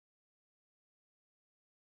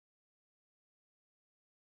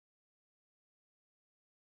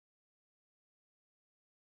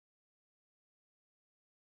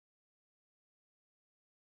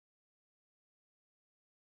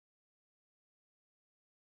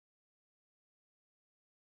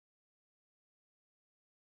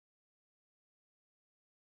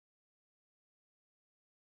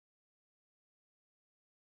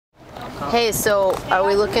Hey, so are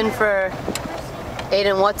we looking for,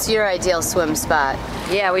 Aiden, what's your ideal swim spot?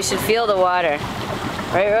 Yeah, we should feel the water.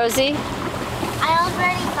 Right, Rosie? I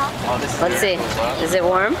already felt it. Oh, let's see. Is it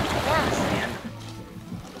warm? Yes.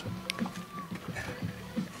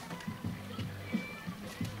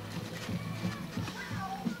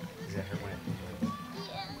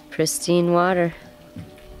 Pristine water.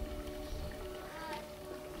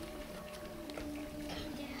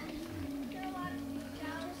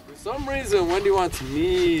 For some reason, Wendy wants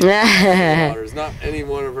me to water. It's not any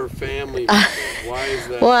one of her family members. Why is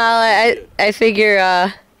that? Well, I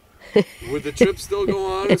figure, would the trip still go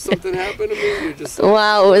on if something happened to me? You're just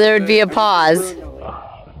well, there would be a pause.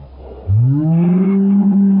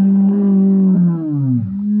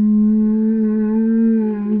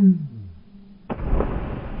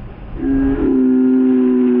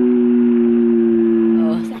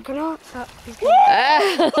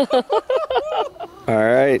 All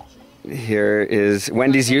right, here is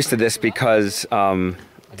Wendy's used to this because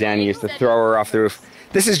Danny used to throw her off the roof.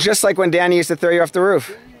 This is just like when Danny used to throw you off the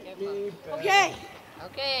roof. Okay.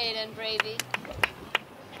 Okay, Aiden, bravey.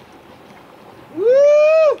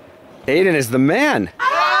 Woo! Aiden is the man.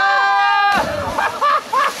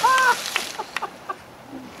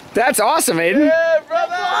 That's awesome, Aiden. Yeah,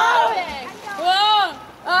 brother! Whoa!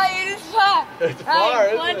 Oh, Aiden's far. It's far,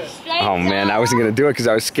 isn't it? Oh man, I wasn't gonna do it because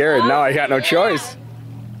I was scared. Now I got no choice.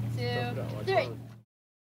 2, 3.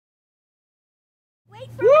 Wait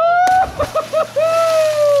for me.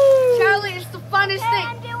 Charlie, it's the funnest thing.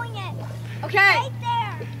 I'm doing it. Okay. Right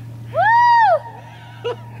there.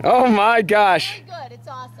 Woo! Oh my gosh. Very good. It's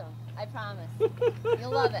awesome. I promise.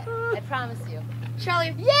 You'll love it. I promise you.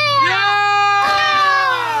 Charlie. Yeah!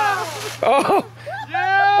 Oh.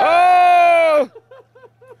 Yeah! Oh.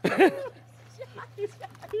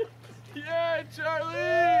 Yeah,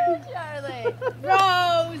 Charlie! Charlie.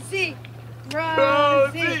 Rosie.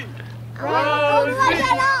 Rosie! Put Rosie!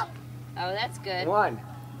 that up. Oh, that's good. 1,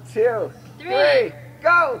 2, 3.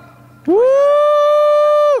 go. Woo!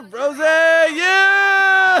 Rosie!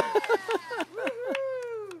 Yeah! Nice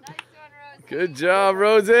one, Rosie. Good job,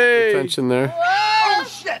 Rosie! Attention there. Oh,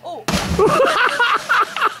 shit. Oh.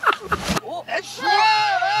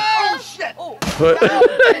 Oh, shit. Oh.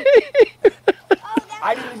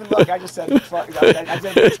 I didn't even look. I just said, I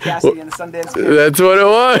said Butch Cassidy and the Sundance Kid. That's what it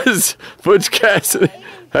was. Butch Cassidy.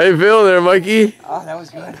 How you feeling there, Mikey? Oh, that was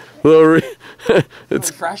good. It's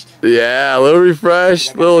Refreshed. yeah, a little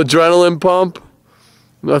refreshed, a little adrenaline pump.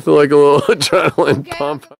 Nothing like a little adrenaline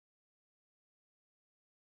pump.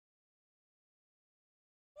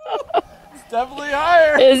 It's definitely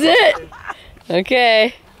higher. Is it?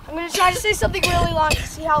 Okay. I'm going to try to say something really long to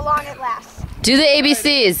see how long it lasts. Do the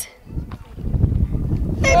ABCs.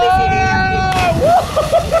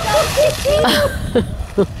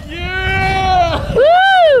 Yeah!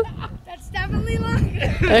 Woo! That's definitely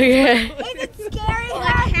longer. Okay. Is it scary?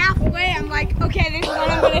 Like halfway, I'm like, okay, this is what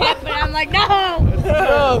I'm going to hit, but I'm like, no.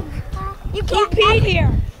 No. You Who can't peed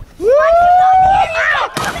here?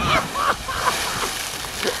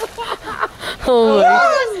 Oh my,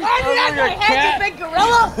 Why did I head to big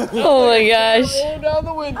gorilla? oh my gosh. Roll down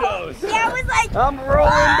the windows. Yeah, it was like, I'm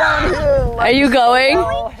rolling downhill. Are you going?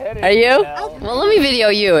 Are you? Well, let me video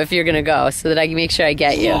you if you're gonna go so that I can make sure I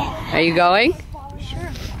get you. Are you going?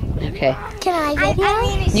 Sure. Okay. can I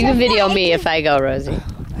video? You can video me if I go, Rosie.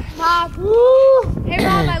 Mom. Hey,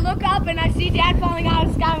 Mom, I look up and I see Dad falling out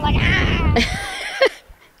of the sky. I'm like, ah.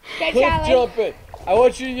 Okay, Cliff Charlie. jumping. I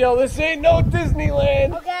want you to yell, this ain't no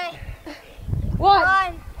Disneyland. Okay.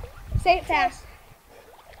 One. Say it fast.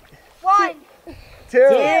 1,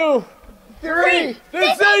 2, 3. this no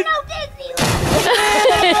ain't Disneyland.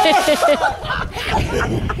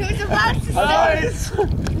 Who's about to nice.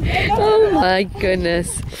 Oh my goodness.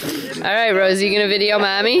 All right, Rosie, you gonna video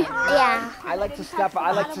mommy? Yeah. I like to step.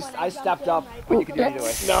 I stepped up, but you can do it either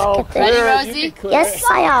way. No. Ready, Rosie? Yes,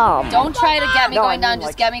 I am. Don't try to get me No, I going mean, down, like,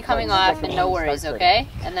 just get me coming off and no worries, okay?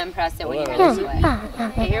 And then press it when you're this way.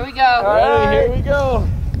 Okay, here we go. All right, here we go.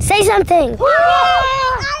 Say something.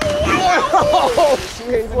 Well,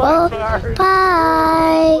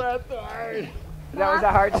 bye. That was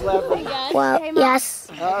a hard slap. Well, yes,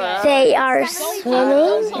 they are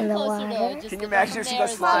swimming in the water. Can you imagine if she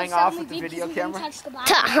goes flying off with the video camera?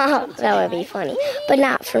 That would be funny, but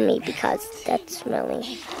not for me because that's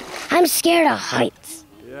smelly. I'm scared of heights.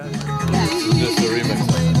 This is just a remix.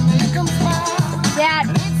 Dad.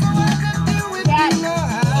 Dad.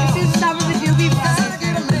 This is some of the doobie fun.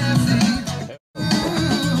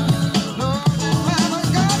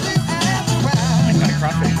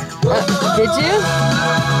 Did you?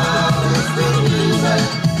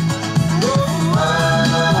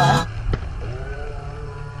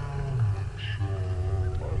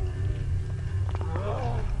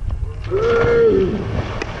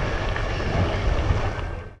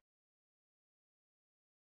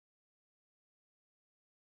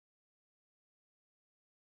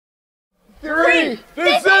 3.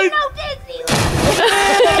 This ain't no Disneyland!